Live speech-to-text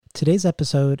Today's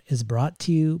episode is brought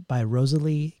to you by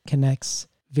Rosalie Connect's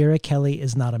Vera Kelly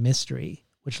is Not a Mystery,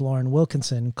 which Lauren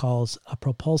Wilkinson calls a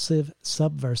propulsive,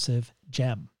 subversive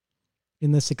gem.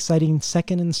 In this exciting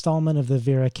second installment of the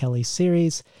Vera Kelly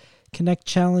series, Connect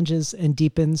challenges and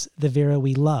deepens the Vera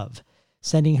we love,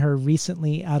 sending her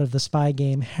recently out of the spy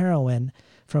game heroine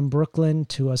from Brooklyn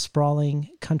to a sprawling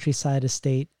countryside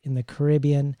estate in the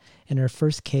Caribbean in her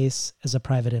first case as a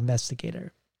private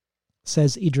investigator.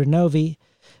 Says Idra Novi,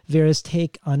 Vera's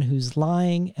take on who's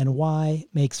lying and why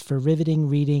makes for riveting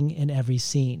reading in every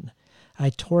scene.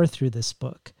 I tore through this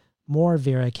book. More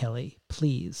Vera Kelly,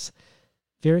 please.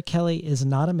 Vera Kelly is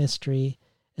Not a Mystery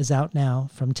is out now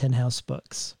from Tin House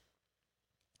Books.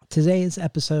 Today's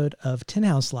episode of Tin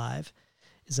House Live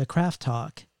is a craft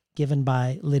talk given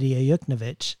by Lydia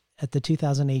Yuknavitch at the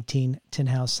 2018 Tin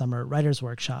House Summer Writers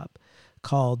Workshop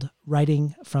called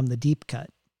Writing from the Deep Cut.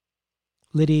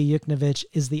 Lydia Yuknavitch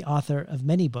is the author of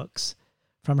many books,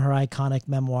 from her iconic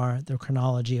memoir, The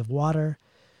Chronology of Water,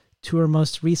 to her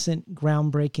most recent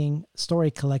groundbreaking story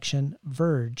collection,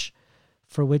 Verge,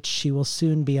 for which she will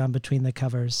soon be on Between the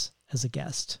Covers as a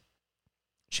guest.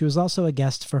 She was also a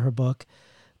guest for her book,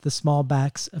 The Small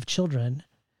Backs of Children,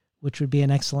 which would be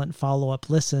an excellent follow-up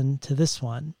listen to this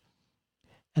one.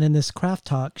 And in this craft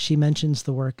talk, she mentions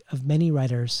the work of many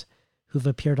writers who've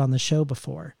appeared on the show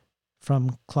before,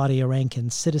 from Claudia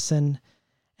Rankine's Citizen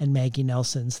and Maggie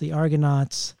Nelson's The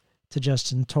Argonauts, to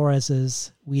Justin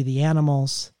Torres's We the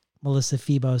Animals, Melissa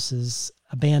Phoebos's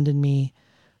Abandon Me,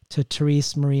 to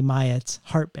Therese Marie Myatt's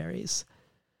Heartberries.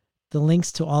 The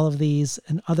links to all of these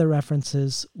and other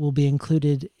references will be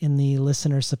included in the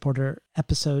listener-supporter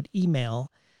episode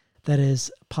email that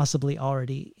is possibly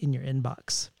already in your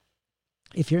inbox.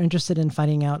 If you're interested in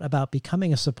finding out about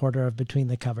becoming a supporter of Between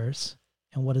the Covers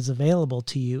and what is available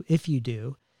to you if you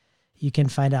do, you can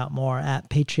find out more at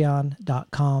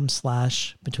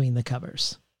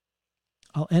patreon.com/betweenthecovers.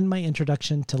 I'll end my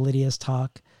introduction to Lydia's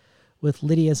talk with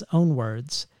Lydia's own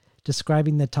words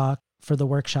describing the talk for the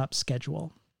workshop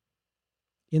schedule.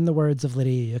 In the words of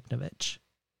Lydia Yuknavitch,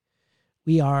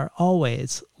 we are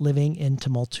always living in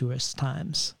tumultuous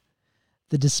times.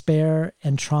 The despair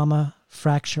and trauma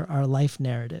fracture our life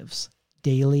narratives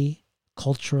daily,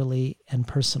 culturally, and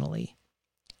personally.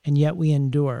 And yet we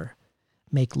endure,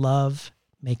 make love,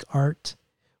 make art.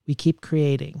 We keep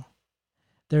creating.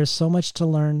 There is so much to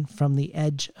learn from the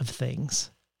edge of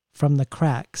things, from the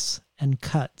cracks and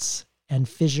cuts and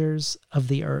fissures of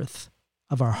the earth,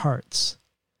 of our hearts.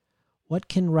 What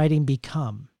can writing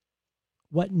become?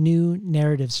 What new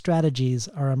narrative strategies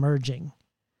are emerging?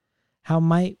 How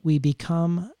might we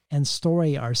become and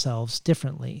story ourselves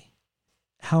differently?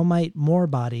 How might more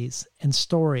bodies and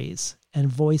stories and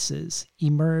voices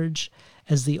emerge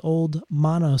as the old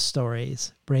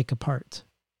mono-stories break apart?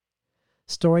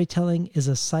 Storytelling is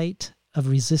a site of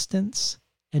resistance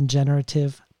and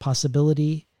generative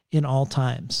possibility in all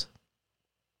times.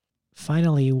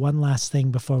 Finally, one last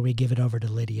thing before we give it over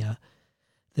to Lydia.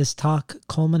 This talk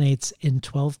culminates in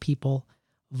 12 people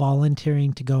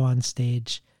volunteering to go on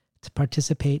stage to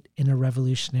participate in a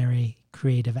revolutionary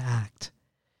creative act,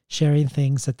 sharing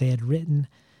things that they had written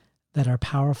that are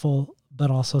powerful, but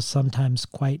also sometimes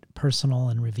quite personal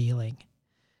and revealing.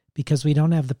 Because we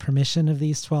don't have the permission of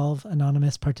these 12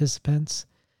 anonymous participants,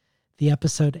 the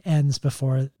episode ends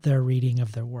before their reading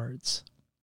of their words.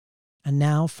 And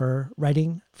now for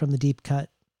Writing from the Deep Cut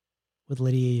with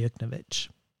Lydia Yuknavitch.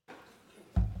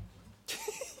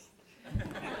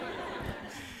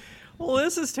 Well,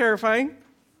 this is terrifying.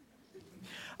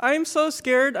 I'm so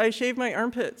scared I shaved my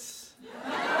armpits.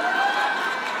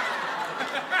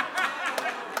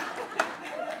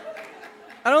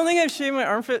 I don't think I've shaved my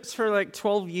armpits for like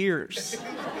 12 years.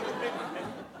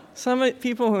 Some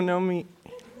people who know me,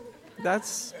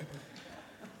 that's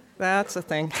a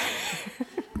thing.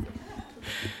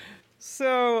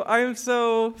 So I'm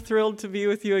so thrilled to be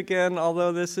with you again,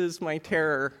 although this is my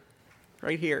terror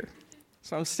right here.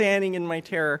 So I'm standing in my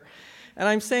terror. And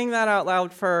I'm saying that out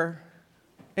loud for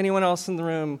anyone else in the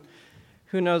room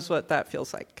who knows what that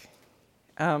feels like.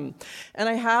 And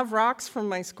I have rocks from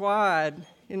my squad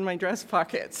in my dress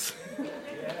pockets.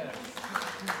 Yes.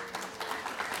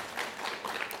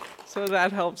 So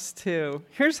that helps too.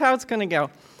 Here's how it's going to go.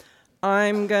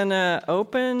 I'm going to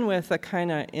open with a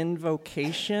kind of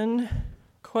invocation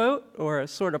quote or a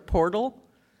sort of portal.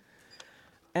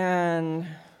 And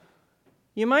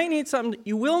you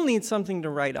will need something to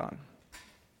write on.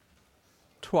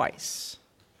 Twice.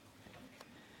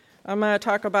 I'm going to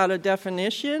talk about a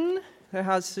definition that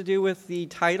has to do with the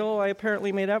title I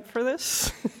apparently made up for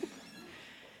this.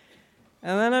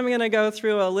 And then I'm going to go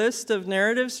through a list of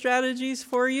narrative strategies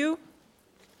for you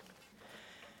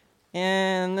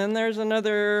And then there's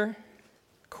another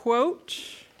quote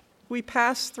we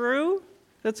pass through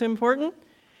that's important.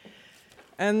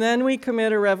 And then we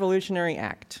commit a revolutionary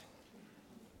act.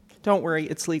 Don't worry,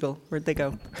 it's legal. Where'd they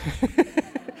go?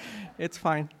 It's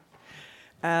fine.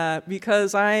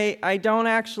 Because I don't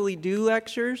actually do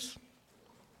lectures.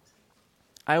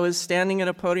 I was standing at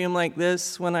a podium like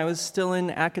this when I was still in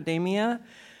academia,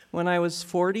 when I was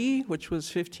 40, which was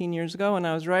 15 years ago, and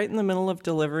I was right in the middle of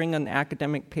delivering an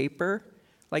academic paper,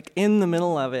 like in the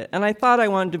middle of it. And I thought I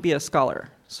wanted to be a scholar,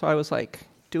 so I was like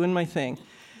doing my thing.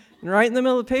 And right in the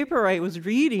middle of the paper, I was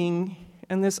reading,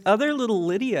 and this other little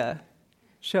Lydia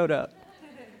showed up,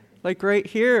 like right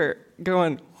here,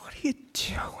 going, "What are you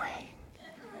doing?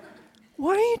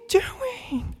 What are you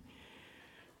doing?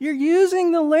 You're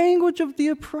using the language of the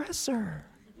oppressor."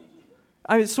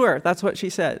 I swear, that's what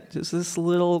she said. Just this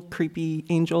little creepy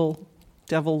angel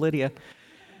devil Lydia.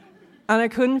 And I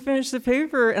couldn't finish the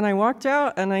paper, and I walked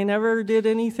out, and I never did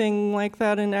anything like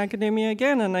that in academia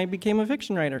again, and I became a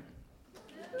fiction writer.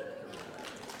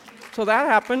 So that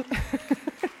happened.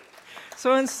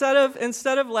 So instead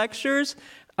of lectures,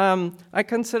 I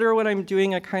consider what I'm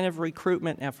doing a kind of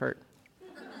recruitment effort.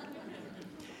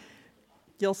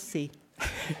 You'll see.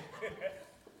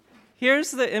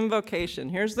 Here's the invocation.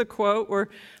 Here's the quote.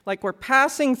 We're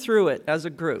passing through it as a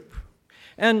group.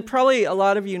 And probably a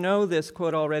lot of you know this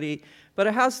quote already, but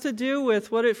it has to do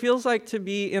with what it feels like to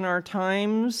be in our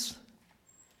times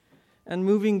and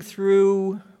moving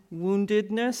through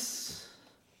woundedness.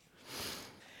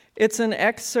 It's an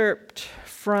excerpt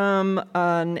from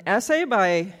an essay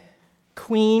by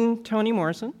Queen Toni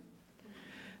Morrison,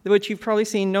 which you've probably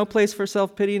seen, "No Place for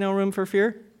Self-Pity, No Room for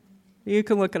Fear." You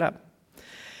can look it up.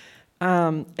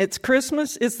 It's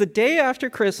Christmas. It's the day after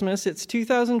Christmas. It's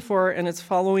 2004, and it's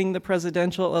following the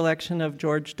presidential election of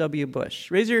George W.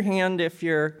 Bush. Raise your hand if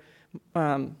you're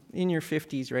in your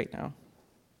 50s right now.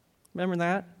 Remember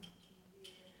that?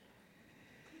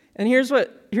 And here's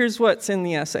what's in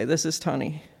the essay. This is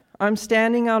Toni. "I'm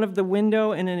standing out of the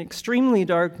window in an extremely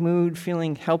dark mood,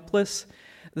 feeling helpless.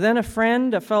 Then a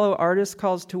friend, a fellow artist,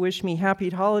 calls to wish me happy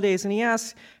holidays, and he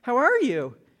asks, 'How are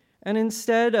you?' And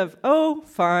instead of, 'Oh,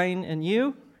 fine, and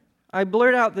you?' I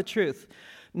blurt out the truth.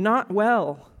 'Not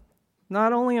well.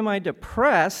 Not only am I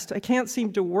depressed, I can't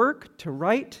seem to work, to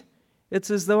write. It's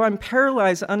as though I'm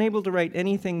paralyzed, unable to write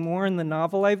anything more in the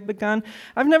novel I've begun.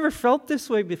 I've never felt this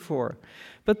way before.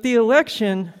 But the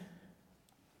election..."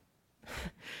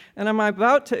 And I'm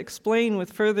about to explain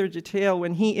with further detail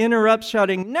when he interrupts,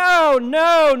 shouting, "No,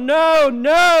 no, no,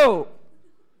 no!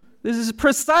 This is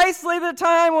precisely the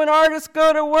time when artists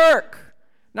go to work,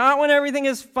 not when everything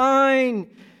is fine,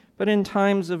 but in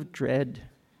times of dread.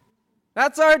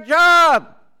 That's our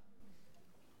job!"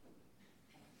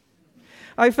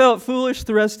 I felt foolish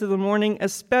the rest of the morning,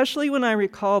 especially when I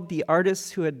recalled the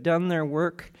artists who had done their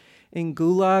work in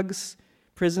gulags,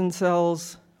 prison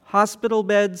cells, hospital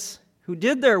beds, who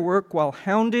did their work while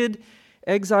hounded,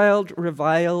 exiled,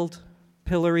 reviled,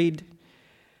 pilloried,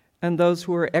 and those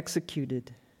who were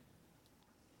executed.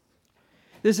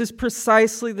 This is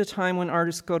precisely the time when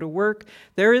artists go to work.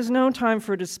 There is no time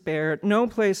for despair, no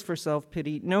place for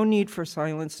self-pity, no need for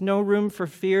silence, no room for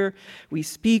fear. We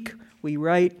speak, we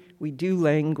write, we do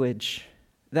language.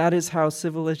 That is how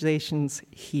civilizations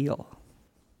heal.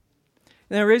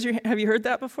 Now, raise your hand. Have you heard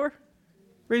that before?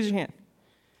 Raise your hand.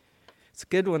 It's a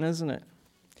good one, isn't it?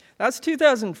 That's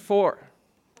 2004.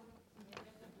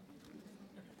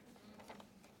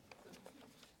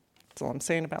 That's all I'm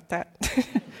saying about that.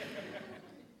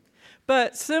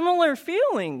 But similar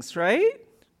feelings, right?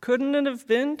 Couldn't it have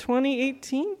been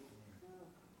 2018?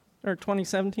 Or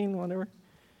 2017, whatever.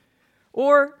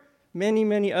 Or many,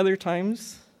 many other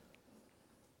times.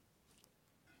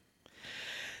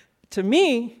 To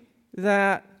me,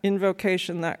 that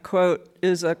invocation, that quote,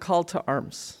 is a call to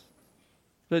arms.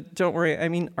 But don't worry, I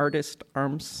mean artist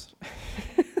arms.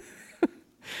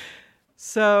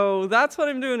 So that's what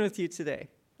I'm doing with you today.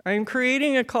 I'm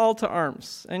creating a call to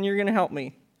arms, and you're going to help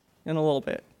me in a little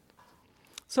bit.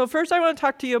 So first I want to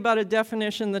talk to you about a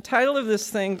definition. The title of this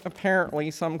thing,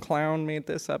 apparently some clown made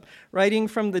this up, Writing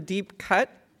from the Deep Cut.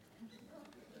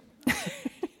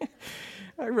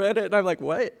 I read it and I'm like,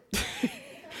 what?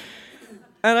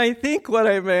 And I think what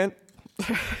I meant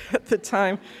at the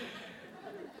time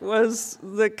was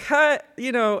the cut,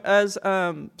 as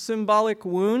symbolic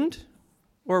wound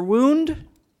or wound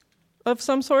of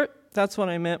some sort. That's what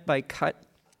I meant by cut.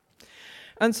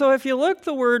 And so if you look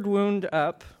the word wound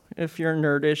up, if you're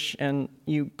nerdish and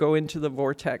you go into the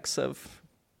vortex of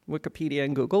Wikipedia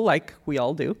and Google, like we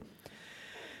all do,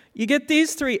 You get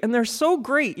these three, and they're so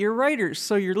great. You're writers,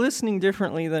 so you're listening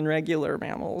differently than regular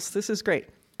mammals. This is great.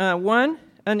 1,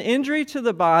 an injury to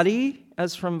the body,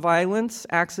 as from violence,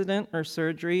 accident, or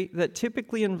surgery, that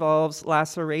typically involves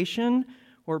laceration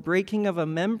or breaking of a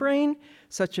membrane,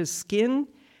 such as skin,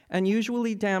 and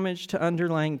usually damage to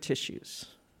underlying tissues.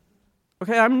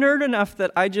 Okay, I'm nerd enough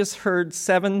that I just heard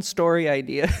 7 story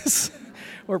ideas,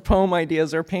 or poem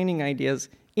ideas, or painting ideas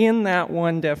in that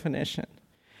one definition.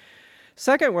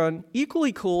 Second one,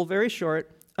 equally cool, very short,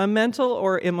 a mental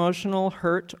or emotional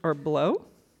hurt or blow.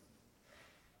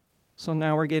 So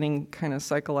now we're getting kind of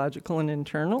psychological and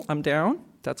internal. I'm down.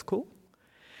 That's cool.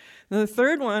 And the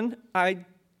third one, I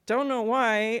don't know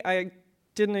why I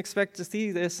didn't expect to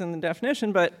see this in the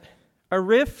definition, but a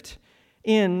rift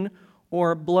in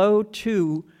or blow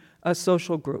to a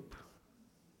social group.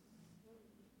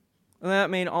 And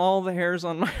that made all the hairs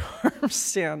on my arms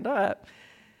stand up.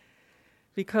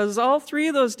 Because all 3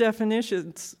 of those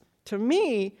definitions, to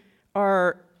me,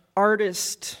 are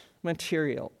artist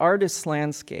material, artist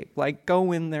landscape, like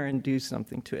go in there and do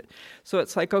something to it. So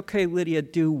it's like, okay, Lydia,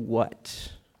 do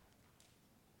what?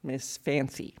 Miss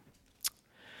Fancy.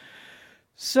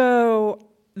 So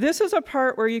this is a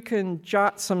part where you can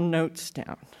jot some notes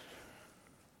down.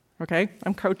 Okay?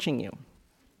 I'm coaching you.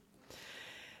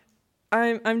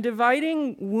 I'm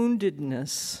dividing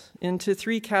woundedness into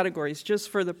 3 categories just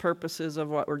for the purposes of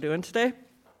what we're doing today.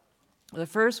 The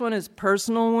first one is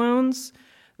personal wounds.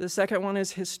 The second one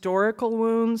is historical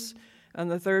wounds. And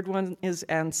the third one is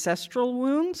ancestral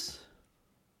wounds.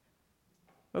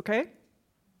 Okay?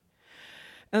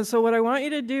 And so what I want you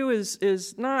to do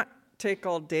is not take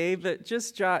all day, but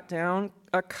just jot down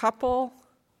a couple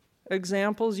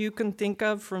examples you can think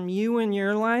of from you in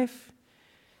your life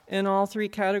in all 3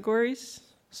 categories.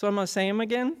 So I'm going to say them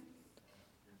again.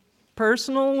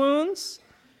 Personal wounds,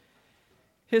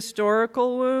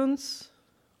 historical wounds,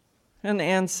 and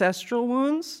ancestral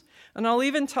wounds. And I'll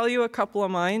even tell you a couple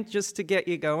of mine just to get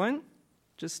you going,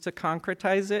 just to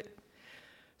concretize it.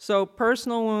 So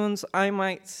personal wounds, I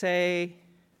might say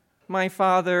my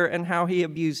father and how he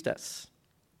abused us.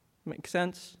 Make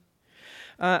sense?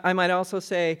 I might also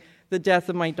say the death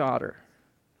of my daughter.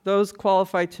 Those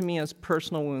qualify to me as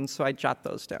personal wounds, so I jot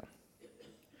those down.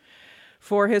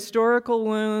 For historical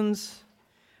wounds,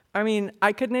 I mean,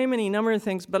 I could name any number of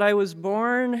things, but I was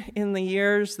born in the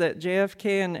years that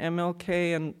JFK and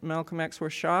MLK and Malcolm X were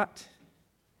shot,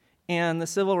 and the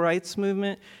civil rights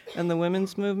movement and the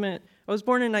women's movement. I was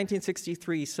born in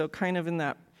 1963, so kind of in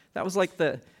that was like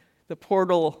the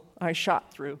portal I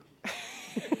shot through.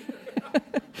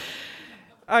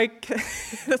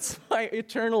 That's my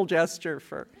eternal gesture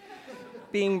for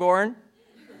being born.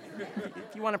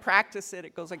 If you want to practice it,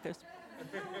 it goes like this.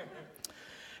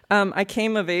 I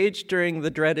came of age during the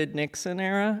dreaded Nixon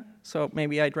era, so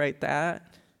maybe I'd write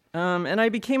that. And I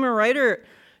became a writer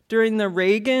during the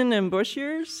Reagan and Bush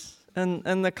years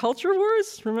and the culture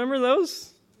wars. Remember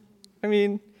those? I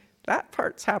mean, that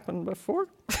part's happened before.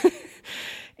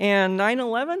 And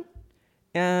 9/11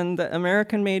 and the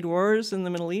American-made wars in the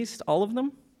Middle East, all of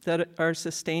them that are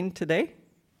sustained today.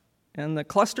 And the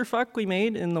clusterfuck we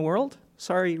made in the world.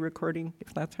 Sorry, recording,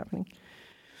 if that's happening.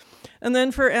 And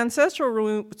then for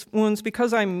ancestral wounds,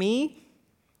 because I'm me,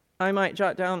 I might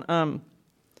jot down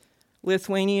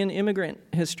Lithuanian immigrant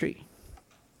history,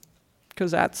 because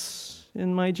that's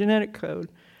in my genetic code.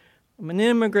 I'm an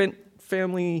immigrant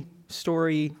family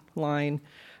story line.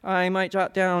 I might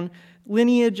jot down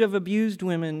lineage of abused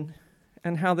women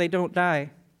and how they don't die,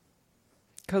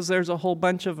 because there's a whole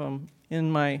bunch of them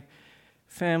in my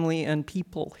family and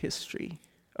people history.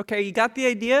 Okay, you got the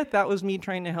idea? That was me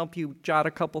trying to help you jot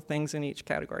a couple things in each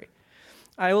category.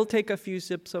 I will take a few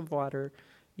sips of water.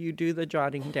 You do the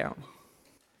jotting down.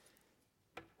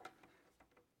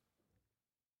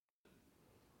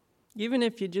 Even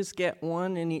if you just get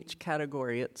one in each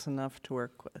category, it's enough to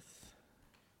work with.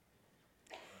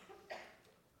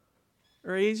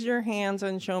 Raise your hands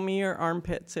and show me your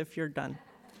armpits if you're done.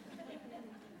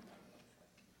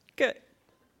 Good.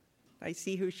 I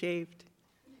see who shaved.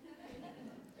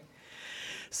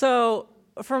 So,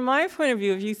 from my point of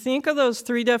view, if you think of those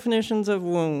 3 definitions of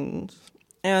wounds,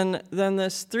 and then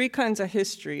there's 3 kinds of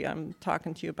history I'm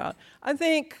talking to you about, I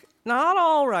think not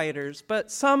all writers,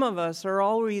 but some of us are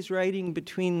always writing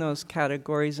between those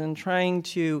categories and trying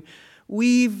to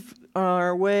weave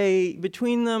our way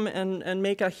between them and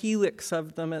make a helix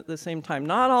of them at the same time.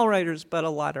 Not all writers, but a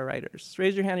lot of writers.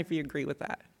 Raise your hand if you agree with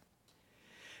that.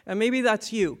 And maybe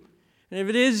that's you. And if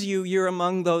it is you, you're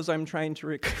among those I'm trying to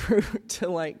recruit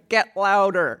to get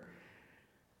louder.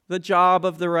 The job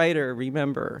of the writer,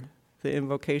 remember the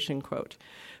invocation quote.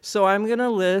 So I'm going to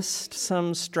list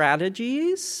some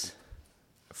strategies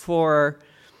for,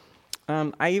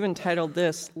 I even titled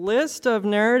this, List of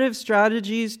Narrative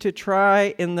Strategies to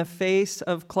Try in the Face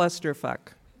of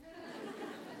Clusterfuck.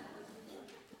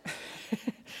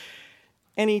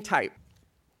 Any type.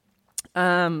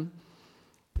 And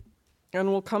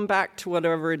we'll come back to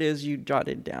whatever it is you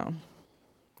jotted down.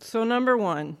 So number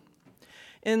one.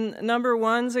 In number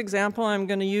one's example, I'm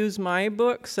going to use my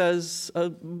books as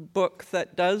a book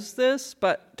that does this,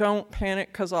 but don't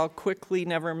panic because I'll quickly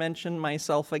never mention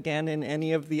myself again in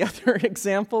any of the other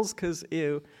examples because,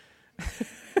 ew.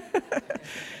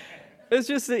 It's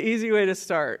just the easy way to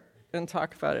start and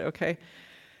talk about it, okay?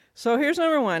 So here's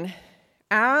number one.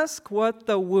 Ask what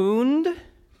the wound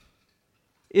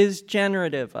is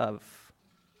generative of.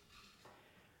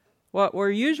 What we're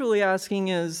usually asking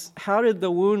is, how did the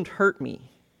wound hurt me?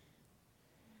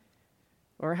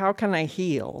 Or how can I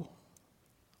heal?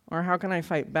 Or how can I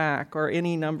fight back? Or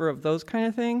any number of those kind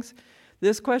of things.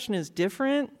 This question is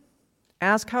different.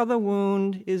 Ask how the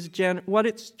wound is, what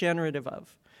it's generative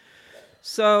of.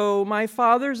 So my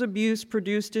father's abuse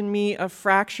produced in me a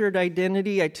fractured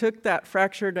identity. I took that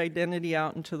fractured identity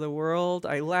out into the world.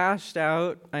 I lashed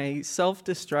out. I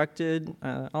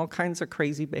self-destructed, all kinds of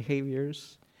crazy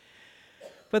behaviors.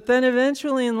 But then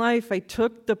eventually in life, I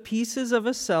took the pieces of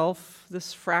a self,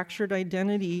 this fractured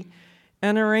identity,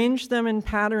 and arranged them in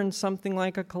patterns something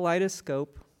like a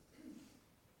kaleidoscope,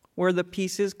 where the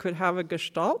pieces could have a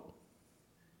gestalt,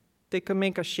 they could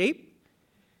make a shape,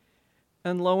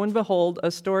 and lo and behold,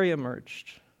 a story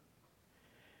emerged.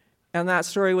 And that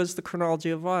story was the chronology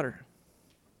of water.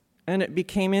 And it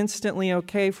became instantly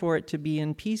okay for it to be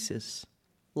in pieces,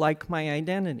 like my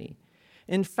identity.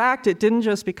 In fact, it didn't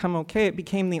just become okay, it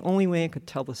became the only way I could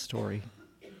tell the story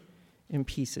in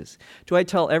pieces. Do I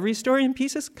tell every story in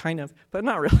pieces? Kind of, but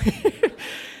not really.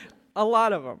 A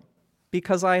lot of them.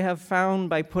 Because I have found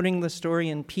by putting the story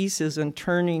in pieces and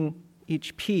turning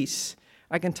each piece,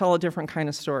 I can tell a different kind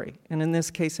of story. And in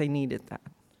this case, I needed that.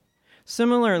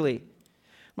 Similarly,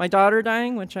 my daughter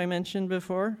dying, which I mentioned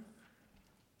before,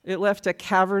 it left a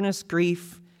cavernous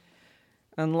grief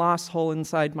and loss hole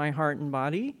inside my heart and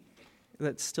body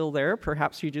that's still there.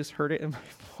 Perhaps you just heard it in my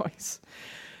voice.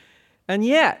 And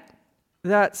yet,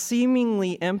 that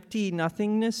seemingly empty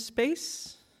nothingness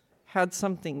space had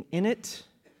something in it.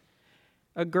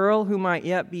 A girl who might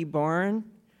yet be born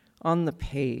on the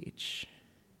page.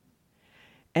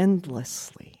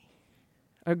 Endlessly.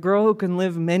 A girl who can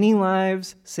live many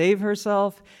lives, save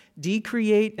herself,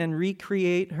 decreate and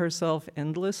recreate herself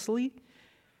endlessly.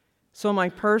 So my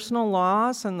personal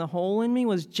loss and the hole in me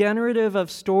was generative of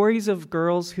stories of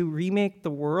girls who remake the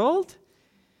world,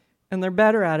 and they're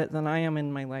better at it than I am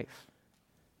in my life.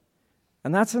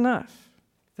 And that's enough.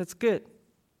 That's good.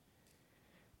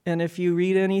 And if you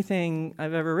read anything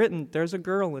I've ever written, there's a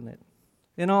girl in it,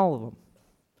 in all of them.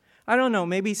 I don't know,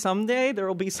 maybe someday there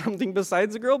will be something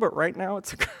besides a girl, but right now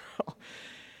it's a girl.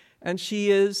 And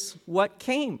she is what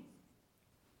came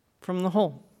from the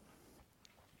hole.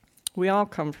 We all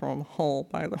come from a hole,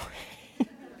 by the way.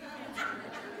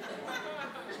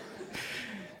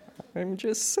 I'm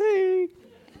just saying.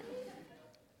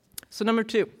 So number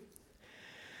 2.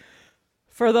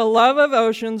 For the love of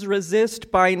oceans,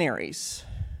 resist binaries.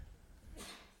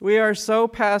 We are so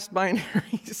past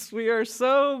binaries. We are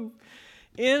so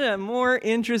in a more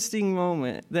interesting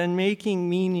moment than making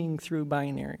meaning through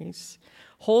binaries.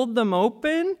 Hold them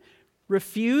open,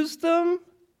 refuse them,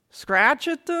 scratch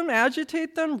at them,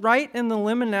 agitate them, right in the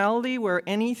liminality where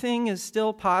anything is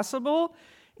still possible.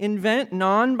 Invent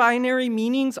non-binary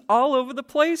meanings all over the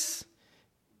place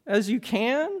as you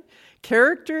can.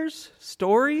 Characters,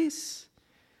 stories.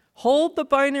 Hold the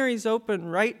binaries open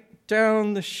right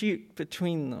down the chute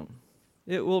between them.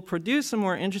 It will produce a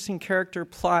more interesting character,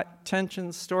 plot, tension,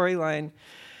 storyline.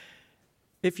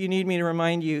 If you need me to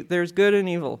remind you, there's good and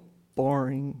evil.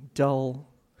 Boring, dull.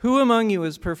 Who among you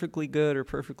is perfectly good or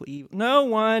perfectly evil? No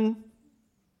one.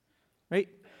 Right?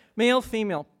 Male,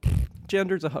 female.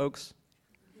 Gender's a hoax.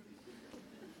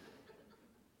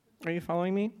 Are you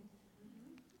following me?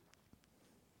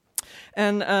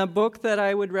 And a book that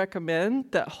I would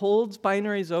recommend that holds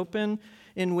binaries open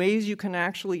in ways you can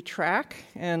actually track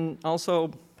and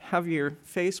also have your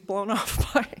face blown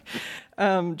off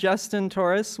by Justin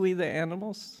Torres, We the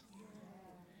Animals.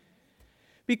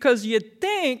 Because you'd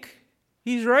think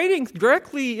he's writing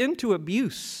directly into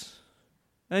abuse.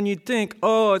 And you'd think,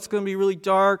 oh, it's going to be really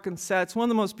dark and sad. It's one of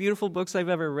the most beautiful books I've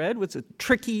ever read. It's a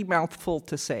tricky mouthful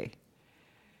to say.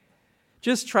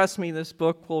 Just trust me, this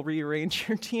book will rearrange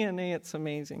your DNA. It's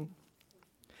amazing.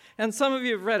 And some of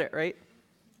you have read it, right?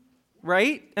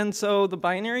 Right? And so the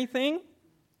binary thing,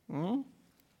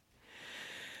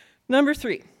 Number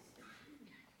 3.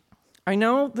 I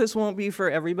know this won't be for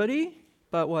everybody,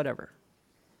 but whatever.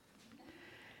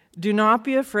 Do not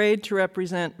be afraid to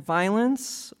represent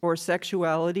violence or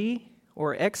sexuality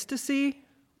or ecstasy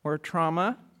or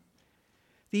trauma.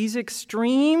 These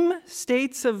extreme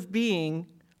states of being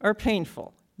are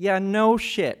painful. Yeah, no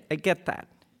shit, I get that.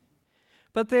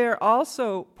 But they are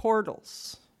also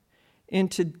portals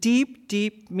into deep,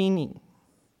 deep meaning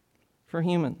for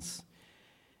humans.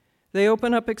 They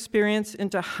open up experience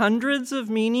into hundreds of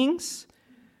meanings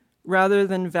rather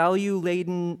than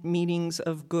value-laden meanings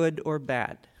of good or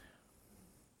bad.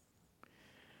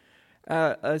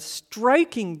 A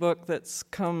striking book that's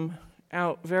come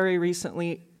out very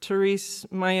recently, Therese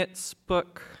Mayot's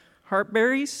book,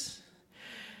 Heartberries,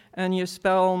 and you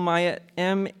spell Mayot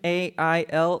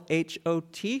Mailhot,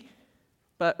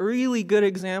 but really good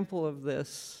example of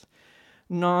this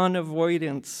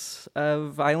non-avoidance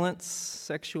of violence,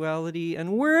 sexuality,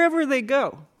 and wherever they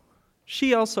go.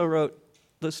 She also wrote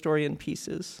The Story in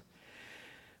Pieces,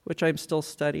 which I'm still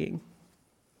studying.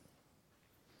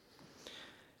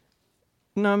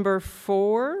 Number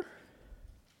 4,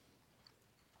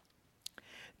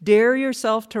 dare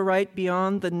yourself to write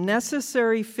beyond the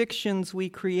necessary fictions we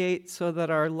create so that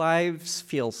our lives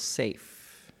feel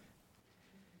safe.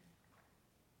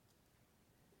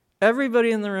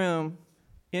 Everybody in the room,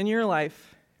 in your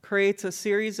life, creates a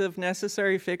series of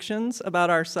necessary fictions about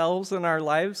ourselves and our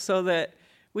lives so that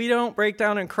we don't break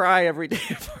down and cry every day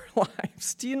of our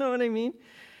lives. Do you know what I mean?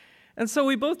 And so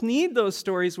we both need those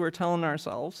stories we're telling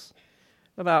ourselves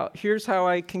about here's how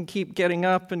I can keep getting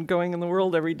up and going in the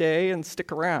world every day and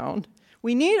stick around.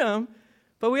 We need them,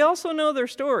 but we also know their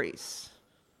stories.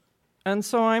 And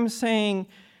so I'm saying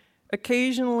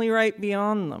occasionally write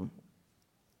beyond them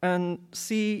and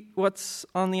see what's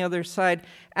on the other side.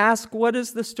 Ask, what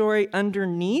is the story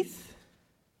underneath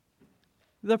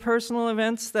the personal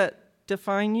events that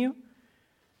define you?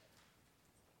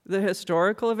 The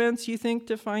historical events you think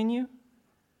define you?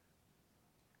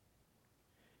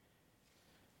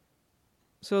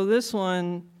 So this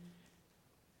one,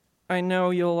 I know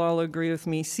you'll all agree with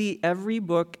me. See every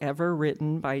book ever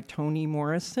written by Toni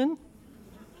Morrison.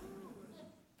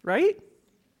 Right?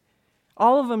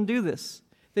 All of them do this.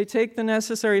 They take the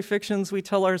necessary fictions we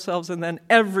tell ourselves, and then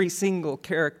every single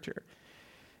character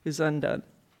is undone.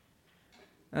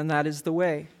 And that is the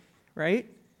way, right?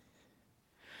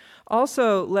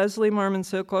 Also, Leslie Marmon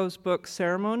Sokolo's book,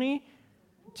 Ceremony,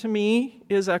 to me,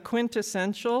 is a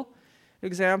quintessential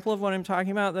example of what I'm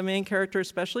talking about, the main character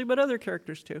especially, but other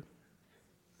characters too.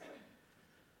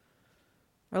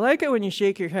 I like it when you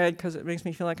shake your head because it makes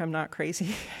me feel like I'm not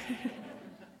crazy.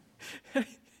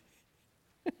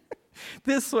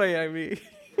 This way, I mean.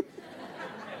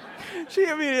 She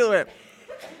immediately went.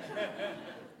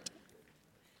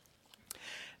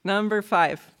 Number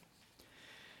 5.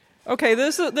 Okay,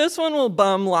 this one will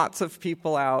bum lots of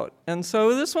people out, and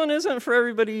so this one isn't for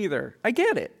everybody either. I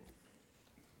get it.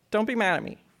 Don't be mad at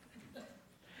me.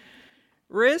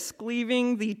 Risk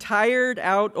leaving the tired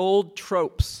out old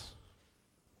tropes.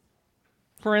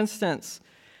 For instance,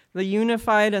 the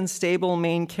unified and stable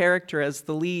main character as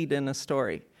the lead in a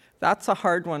story. That's a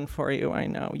hard one for you, I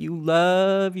know. You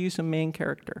love you some main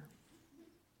character.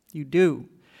 You do.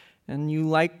 And you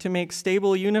like to make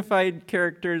stable, unified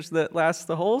characters that last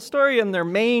the whole story, and they're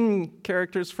main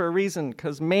characters for a reason,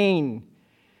 because main.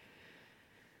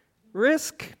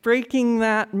 Risk breaking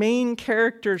that main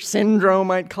character syndrome,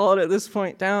 I'd call it at this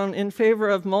point, down in favor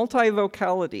of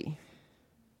multivocality.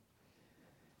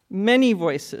 Many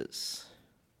voices,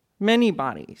 many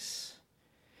bodies.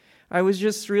 I was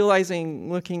just realizing,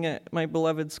 looking at my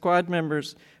beloved squad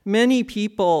members, many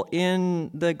people in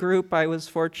the group I was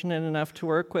fortunate enough to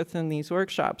work with in these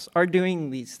workshops are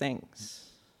doing these things.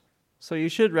 So you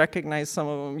should recognize some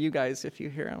of them, you guys, if you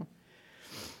hear them.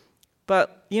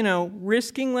 But,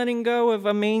 risking letting go of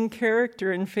a main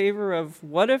character in favor of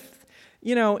what if,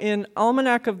 in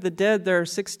Almanac of the Dead, there are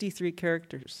 63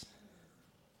 characters.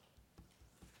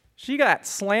 She got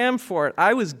slammed for it.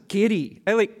 I was giddy.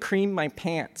 I creamed my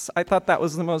pants. I thought that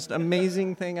was the most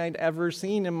amazing thing I'd ever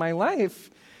seen in my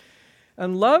life,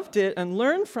 and loved it and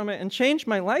learned from it and changed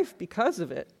my life because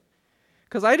of it.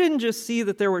 Because I didn't just see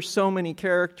that there were so many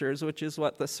characters, which is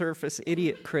what the surface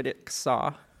idiot critics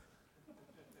saw.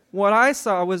 What I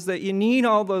saw was that you need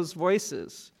all those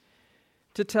voices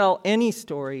to tell any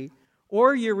story,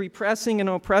 or you're repressing and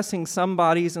oppressing some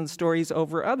bodies and stories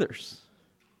over others.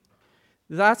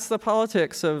 That's the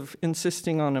politics of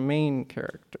insisting on a main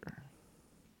character.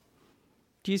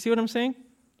 Do you see what I'm saying?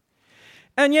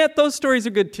 And yet those stories are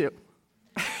good too.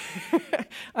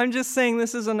 I'm just saying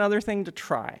this is another thing to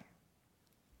try.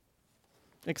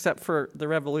 Except for the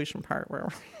revolution part where...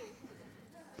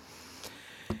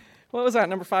 What was that,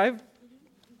 number 5?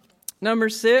 Number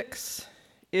 6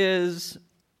 is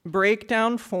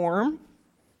breakdown form,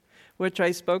 which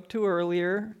I spoke to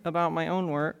earlier about my own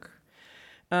work.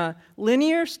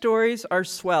 Linear stories are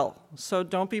swell, so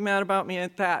don't be mad about me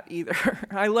at that either.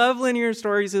 I love linear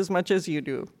stories as much as you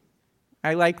do.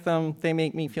 I like them. They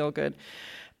make me feel good.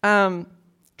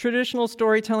 Traditional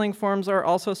storytelling forms are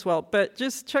also swell, but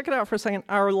just check it out for a second.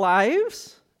 Our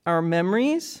lives, our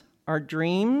memories, our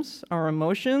dreams, our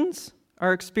emotions,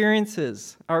 our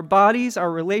experiences, our bodies,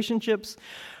 our relationships,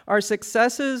 our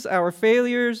successes, our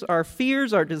failures, our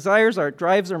fears, our desires, our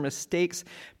drives, our mistakes,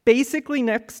 basically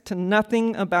next to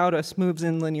nothing about us moves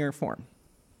in linear form.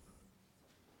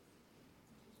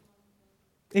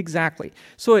 Exactly.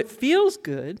 So it feels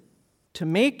good to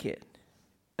make it,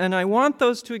 and I want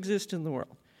those to exist in the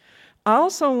world. I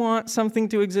also want something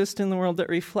to exist in the world that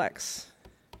reflects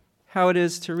how it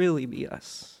is to really be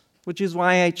us, which is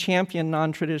why I champion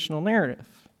non-traditional narrative,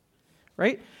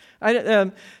 right?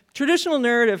 Traditional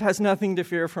narrative has nothing to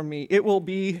fear from me. It will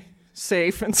be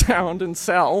safe and sound and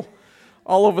sell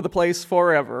all over the place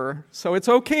forever. So it's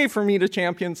okay for me to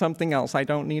champion something else. I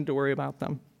don't need to worry about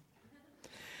them.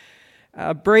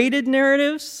 Braided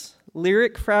narratives,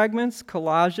 lyric fragments,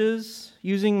 collages,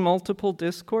 using multiple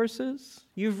discourses.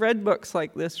 You've read books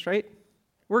like this, right?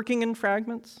 Working in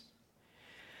fragments.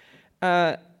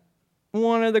 One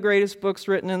of the greatest books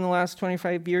written in the last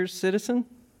 25 years, Citizen.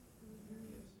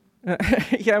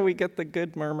 Yeah, we get the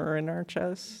good murmur in our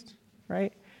chest,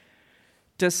 right?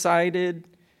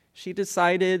 She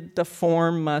decided the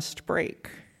form must break,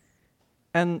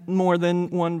 and more than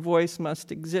one voice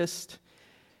must exist,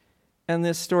 and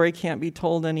this story can't be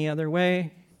told any other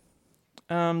way.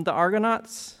 The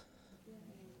Argonauts,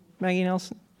 Maggie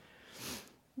Nelson.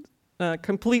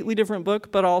 Completely different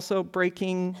book, but also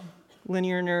breaking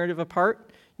linear narrative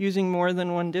apart, using more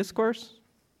than one discourse.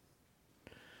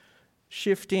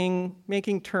 Shifting,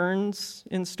 making turns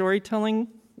in storytelling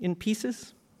in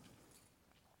pieces.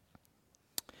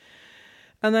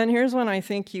 And then here's one I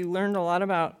think you learned a lot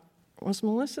about. Was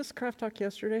Melissa's craft talk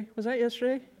yesterday? Was that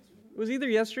yesterday? It was either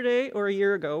yesterday or a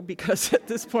year ago, because at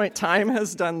this point time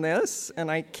has done this,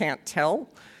 and I can't tell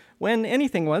when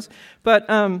anything was. But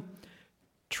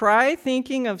try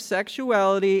thinking of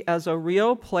sexuality as a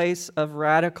real place of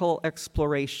radical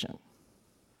exploration.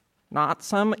 Not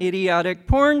some idiotic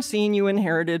porn scene you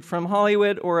inherited from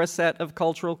Hollywood or a set of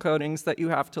cultural codings that you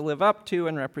have to live up to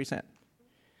and represent.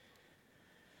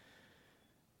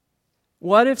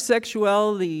 What if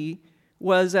sexuality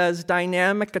was as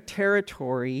dynamic a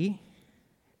territory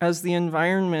as the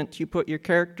environment you put your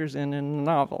characters in the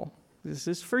novel? This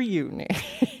is for you, Nate.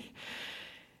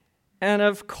 And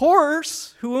of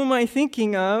course, who am I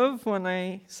thinking of when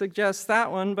I suggest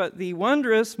that one but the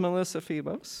wondrous Melissa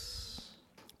Phoebos?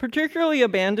 Particularly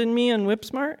Abandon Me and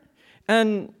Whipsmart,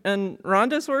 and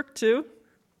Rhonda's work too.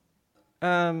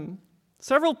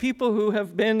 Several people who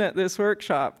have been at this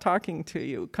workshop talking to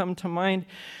you come to mind,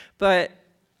 but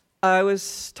I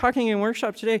was talking in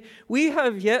workshop today. We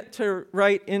have yet to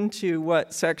write into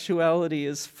what sexuality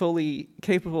is fully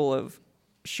capable of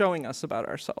showing us about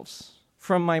ourselves,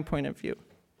 from my point of view.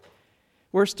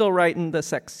 We're still writing the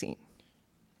sex scene.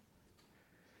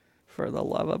 For the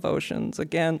love of oceans,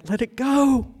 again, let it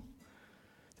go.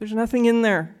 There's nothing in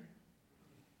there.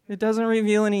 It doesn't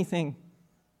reveal anything.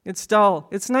 It's dull.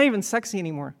 It's not even sexy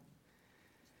anymore.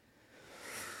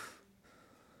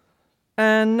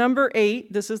 And number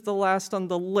 8, this is the last on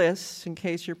the list, in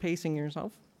case you're pacing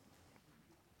yourself.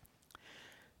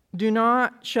 Do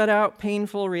not shut out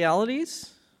painful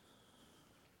realities.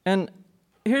 And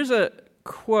here's a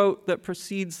quote that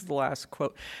precedes the last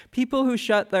quote. People who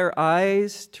shut their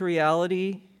eyes to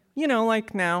reality,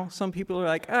 like now, some people are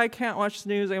like, I can't watch the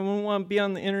news, I don't want to be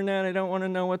on the internet, I don't want to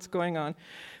know what's going on.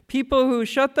 People who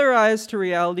shut their eyes to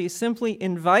reality simply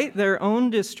invite their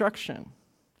own destruction.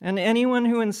 And anyone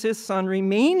who insists on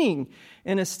remaining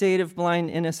in a state of blind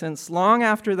innocence long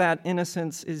after that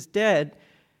innocence is dead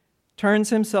turns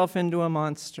himself into a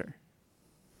monster.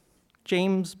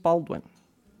 James Baldwin.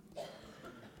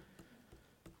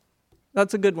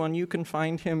 That's a good one. You can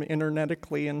find him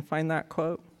internetically and find that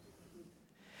quote.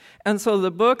 And so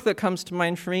the book that comes to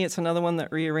mind for me, it's another one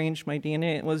that rearranged my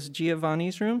DNA. It was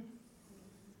Giovanni's Room,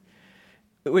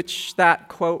 which that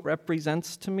quote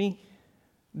represents to me.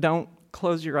 Don't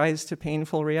close your eyes to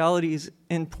painful realities.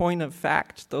 In point of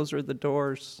fact, those are the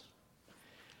doors.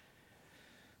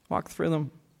 Walk through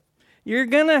them. You're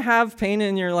going to have pain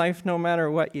in your life no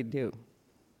matter what you do.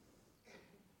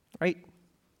 Right?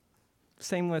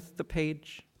 Same with the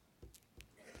page.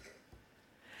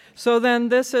 So then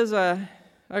this is a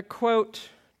quote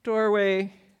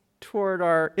doorway toward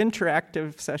our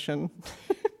interactive session.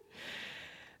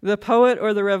 The poet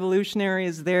or the revolutionary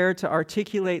is there to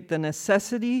articulate the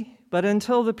necessity, but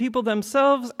until the people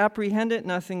themselves apprehend it,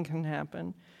 nothing can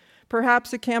happen.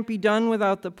 Perhaps it can't be done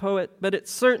without the poet, but it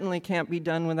certainly can't be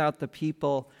done without the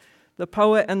people. The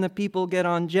poet and the people get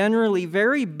on generally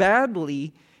very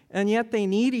badly, and yet they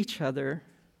need each other.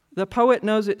 The poet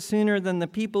knows it sooner than the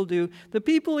people do. The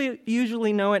people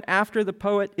usually know it after the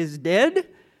poet is dead,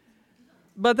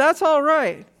 but that's all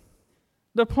right.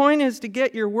 The point is to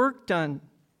get your work done,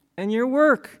 and your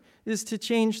work is to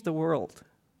change the world.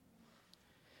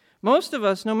 Most of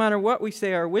us, no matter what we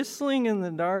say, are whistling in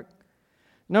the dark.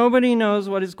 Nobody knows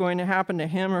what is going to happen to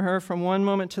him or her from one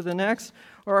moment to the next,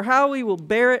 or how we will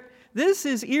bear it. This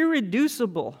is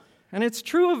irreducible, and it's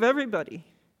true of everybody.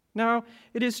 Now,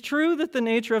 it is true that the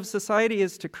nature of society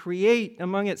is to create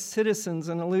among its citizens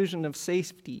an illusion of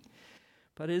safety.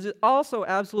 But it is also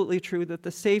absolutely true that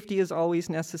the safety is always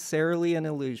necessarily an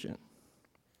illusion.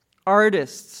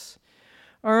 Artists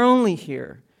are only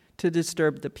here to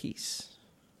disturb the peace.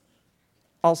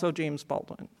 Also James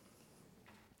Baldwin.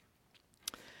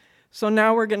 So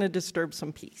now we're going to disturb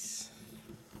some peace.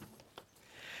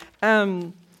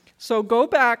 So go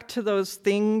back to those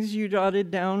things you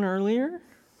jotted down earlier.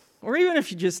 Or even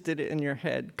if you just did it in your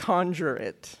head, conjure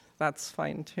it. That's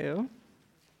fine too.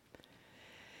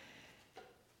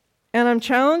 And I'm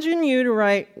challenging you to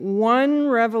write one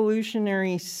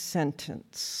revolutionary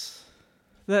sentence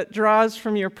that draws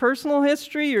from your personal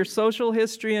history, your social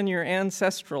history, and your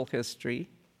ancestral history.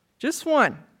 Just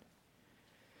one.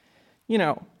 You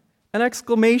know, an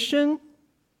exclamation,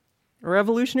 a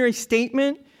revolutionary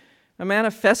statement, a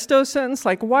manifesto sentence,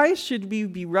 like, why should we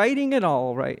be writing it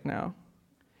all right now?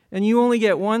 And you only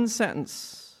get one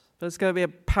sentence, but it's got to be a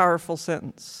powerful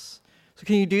sentence. So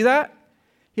can you do that?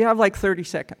 You have like 30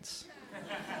 seconds.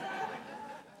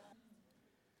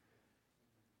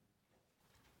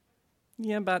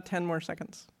 Yeah, about 10 more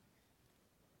seconds.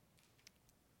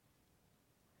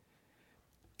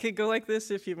 Okay, go like this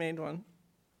if you made one.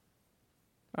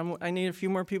 I need a few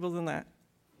more people than that.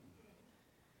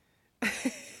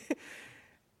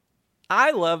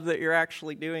 I love that you're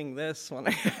actually doing this when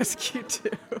I ask you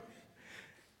to.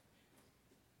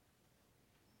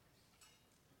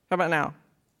 How about now?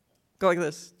 Go like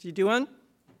this. Do you do one?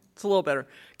 It's a little better.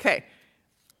 Okay.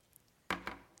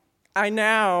 I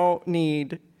now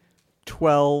need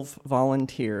 12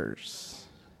 volunteers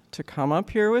to come up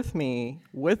here with me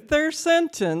with their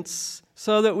sentence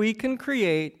so that we can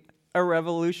create a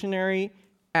revolutionary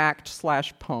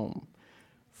act/poem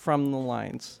from the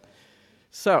lines.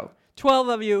 So, 12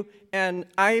 of you, and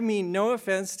I mean no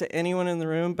offense to anyone in the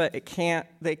room, but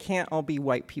they can't all be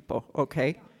white people,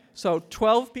 okay? So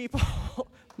 12 people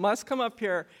must come up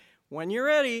here. When you're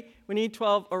ready, we need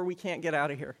 12 or we can't get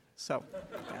out of here. So, yeah.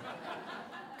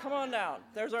 Come on down.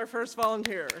 There's our first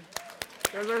volunteer.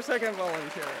 There's our second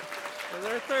volunteer. There's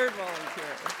our third volunteer.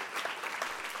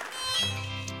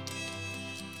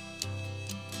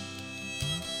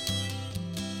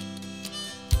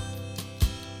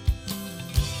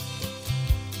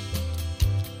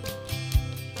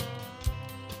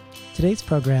 Today's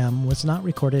program was not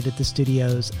recorded at the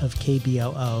studios of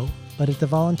KBOO, but at the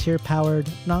volunteer-powered,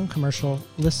 non-commercial,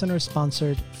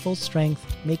 listener-sponsored, full-strength,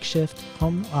 makeshift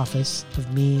home office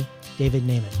of me, David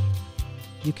Naiman.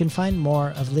 You can find more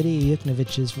of Lydia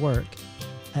Yuknovich's work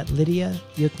at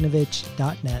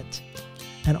lydiayuknovich.net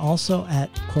and also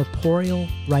at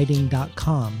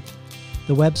corporealwriting.com,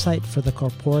 the website for the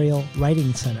Corporeal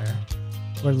Writing Center,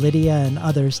 where Lydia and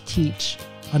others teach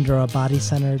under a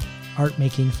body-centered,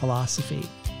 art-making philosophy.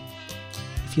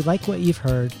 If you like what you've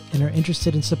heard and are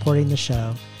interested in supporting the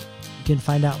show, you can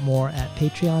find out more at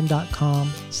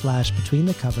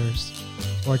patreon.com/betweenthecovers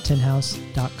or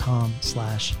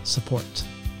tinhouse.com/support.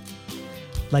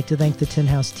 I'd like to thank the Tin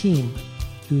House team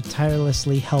who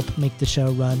tirelessly help make the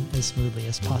show run as smoothly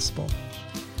as possible.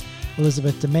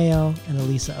 Elizabeth DeMeo and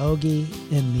Elisa Ogi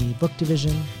in the book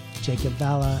division, Jacob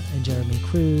Valla and Jeremy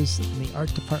Cruz in the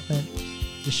art department,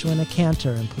 Yeshwina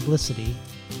Cantor in publicity,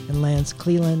 and Lance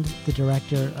Cleland, the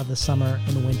director of the Summer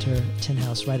and Winter Tin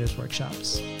House Writers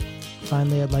Workshops.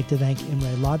 Finally, I'd like to thank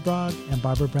Imre Lodbrog and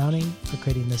Barbara Browning for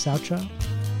creating this outro.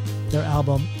 Their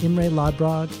album, Imre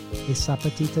Lodbrog, A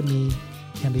Sapatita Me,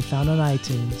 can be found on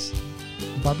iTunes.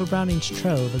 And Barbara Browning's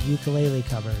trove of ukulele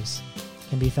covers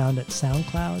can be found at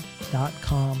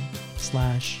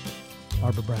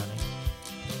soundcloud.com/Barbara Browning.